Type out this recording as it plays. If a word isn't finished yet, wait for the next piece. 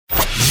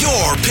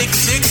Your Pick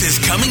 6 is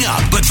coming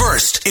up. But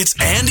first, it's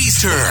Andy's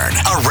turn.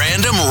 A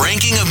random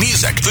ranking of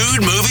music,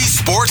 food, movies,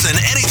 sports, and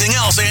anything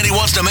else Andy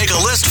wants to make a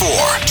list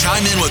for.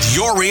 Chime in with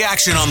your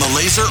reaction on the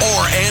Laser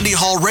or Andy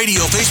Hall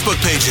Radio Facebook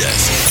pages.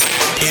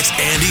 It's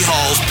Andy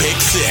Hall's Pick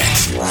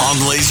 6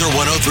 on Laser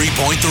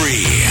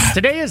 103.3.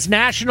 Today is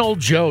National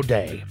Joe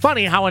Day.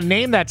 Funny how a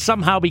name that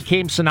somehow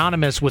became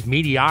synonymous with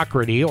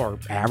mediocrity, or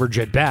average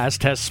at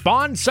best, has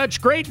spawned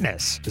such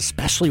greatness,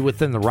 especially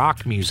within the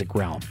rock music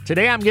realm.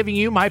 Today I'm giving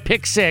you my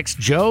Pick 6,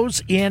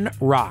 Joes in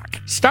Rock.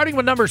 Starting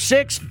with number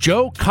 6,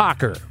 Joe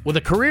Cocker. With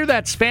a career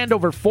that spanned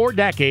over 4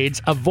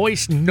 decades, a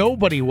voice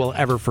nobody will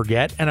ever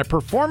forget, and a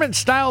performance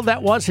style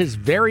that was his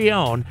very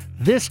own,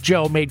 this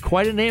Joe made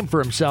quite a name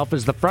for himself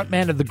as the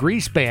frontman of the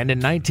Grease Band in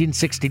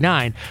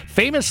 1969,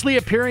 famously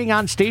appearing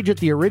on stage at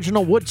the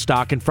original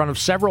Woodstock in front of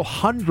several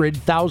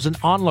 100,000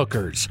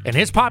 onlookers. And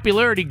his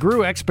popularity grew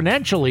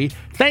exponentially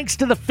thanks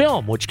to the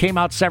film, which came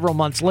out several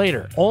months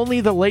later.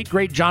 Only the late,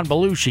 great John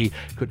Belushi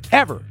could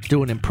ever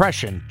do an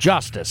impression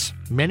justice.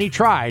 Many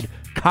tried.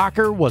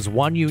 Cocker was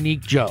one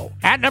unique Joe.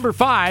 At number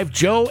 5,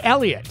 Joe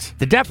Elliott.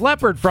 The Def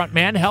Leppard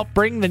frontman helped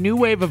bring the new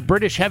wave of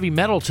British heavy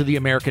metal to the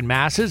American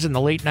masses in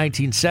the late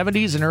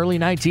 1970s and early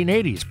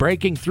 1980s,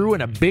 breaking through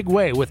in a big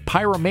way with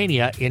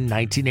Pyromania in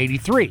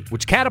 1983,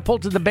 which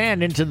catapulted the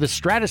band into the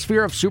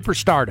stratosphere of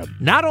superstardom.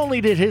 Not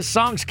only did his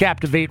songs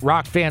captivate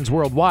rock fans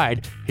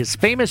worldwide, his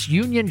famous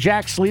Union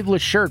Jack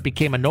sleeveless shirt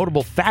became a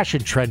notable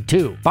fashion trend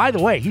too. By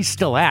the way, he's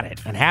still at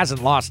it and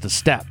hasn't lost a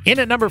step. In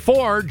at number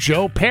 4,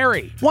 Joe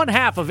Perry. One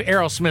half of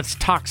Aerosmith's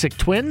Toxic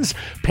Twins,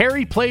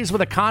 Perry plays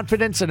with a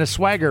confidence and a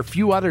swagger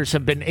few others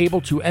have been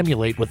able to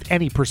emulate with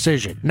any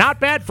precision. Not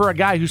bad for a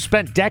guy who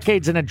spent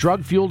decades in a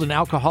drug-fueled and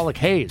alcoholic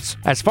haze.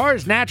 As far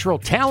as natural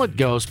talent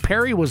goes,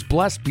 Perry was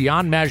blessed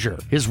beyond measure.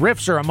 His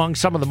riffs are among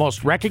some of the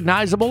most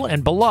recognizable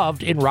and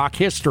beloved in rock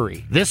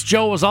history. This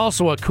Joe was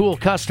also a cool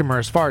customer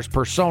as far as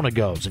persona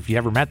goes, if you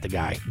ever met the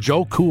guy.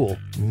 Joe Cool,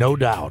 no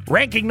doubt.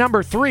 Ranking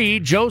number 3,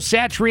 Joe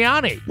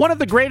Satriani. One of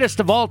the greatest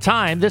of all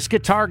time, this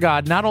guitar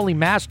god not only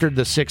mastered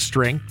the 6th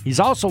string, he's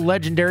also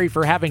legendary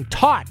for having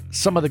taught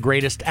some of the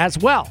greatest as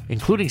well,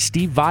 including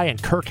Steve Vai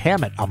and Kirk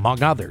Hammett,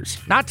 among others.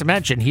 Not to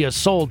mention, he has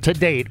sold to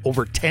date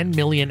over 10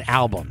 million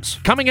albums.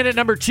 Coming in at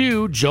number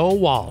 2, Joe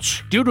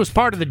Walsh. Dude was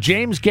part of the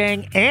James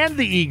Gang and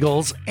the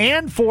Eagles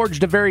and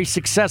forged a very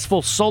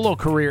successful solo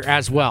career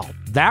as well.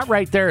 That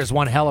right there is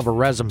one hell of a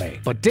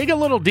resume. But dig a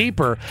little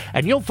deeper,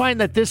 and you'll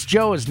find that this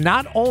Joe is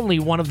not only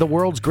one of the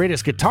world's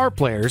greatest guitar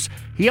players,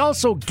 he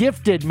also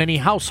gifted many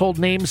household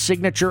name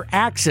signature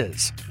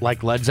axes,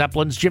 like Led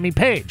Zeppelin's Jimmy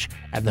Page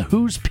and The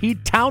Who's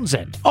Pete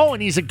Townsend. Oh,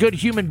 and he's a good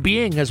human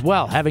being as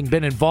well, having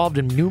been involved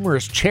in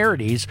numerous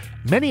charities,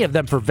 many of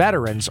them for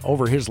veterans,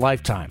 over his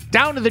lifetime.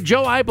 Down to the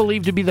Joe I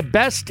believe to be the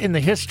best in the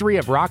history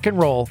of rock and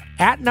roll,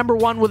 at number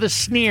 1 with a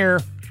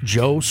sneer,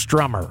 Joe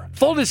Strummer.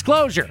 Full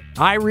disclosure,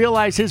 I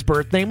realize his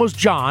birth name was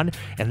John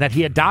and that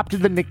he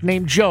adopted the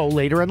nickname Joe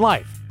later in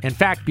life. In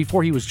fact,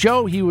 before he was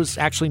Joe, he was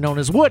actually known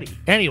as Woody.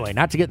 Anyway,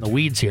 not to get in the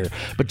weeds here,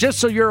 but just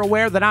so you're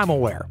aware that I'm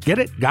aware. Get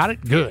it? Got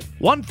it? Good.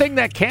 One thing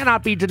that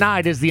cannot be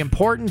denied is the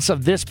importance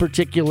of this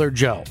particular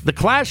Joe. The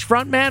Clash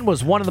frontman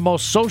was one of the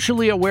most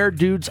socially aware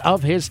dudes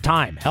of his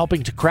time,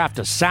 helping to craft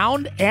a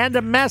sound and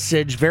a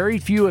message very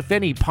few, if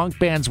any, punk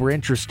bands were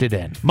interested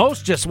in.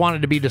 Most just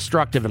wanted to be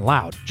destructive and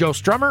loud. Joe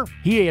Strummer,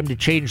 he aimed to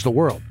change the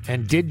world,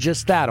 and did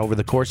just that over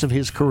the course of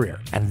his career.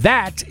 And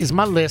that is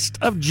my list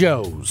of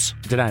Joes.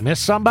 Did I miss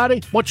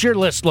somebody? What's your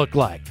list look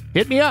like?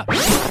 Hit me up.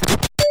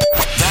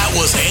 That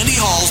was Andy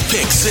Hall's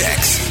Pick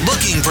 6.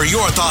 Looking for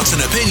your thoughts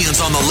and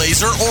opinions on the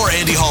Laser or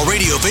Andy Hall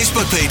Radio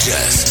Facebook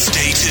pages.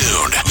 Stay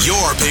tuned.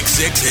 Your Pick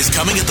 6 is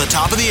coming at the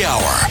top of the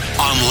hour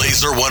on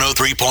Laser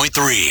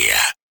 103.3.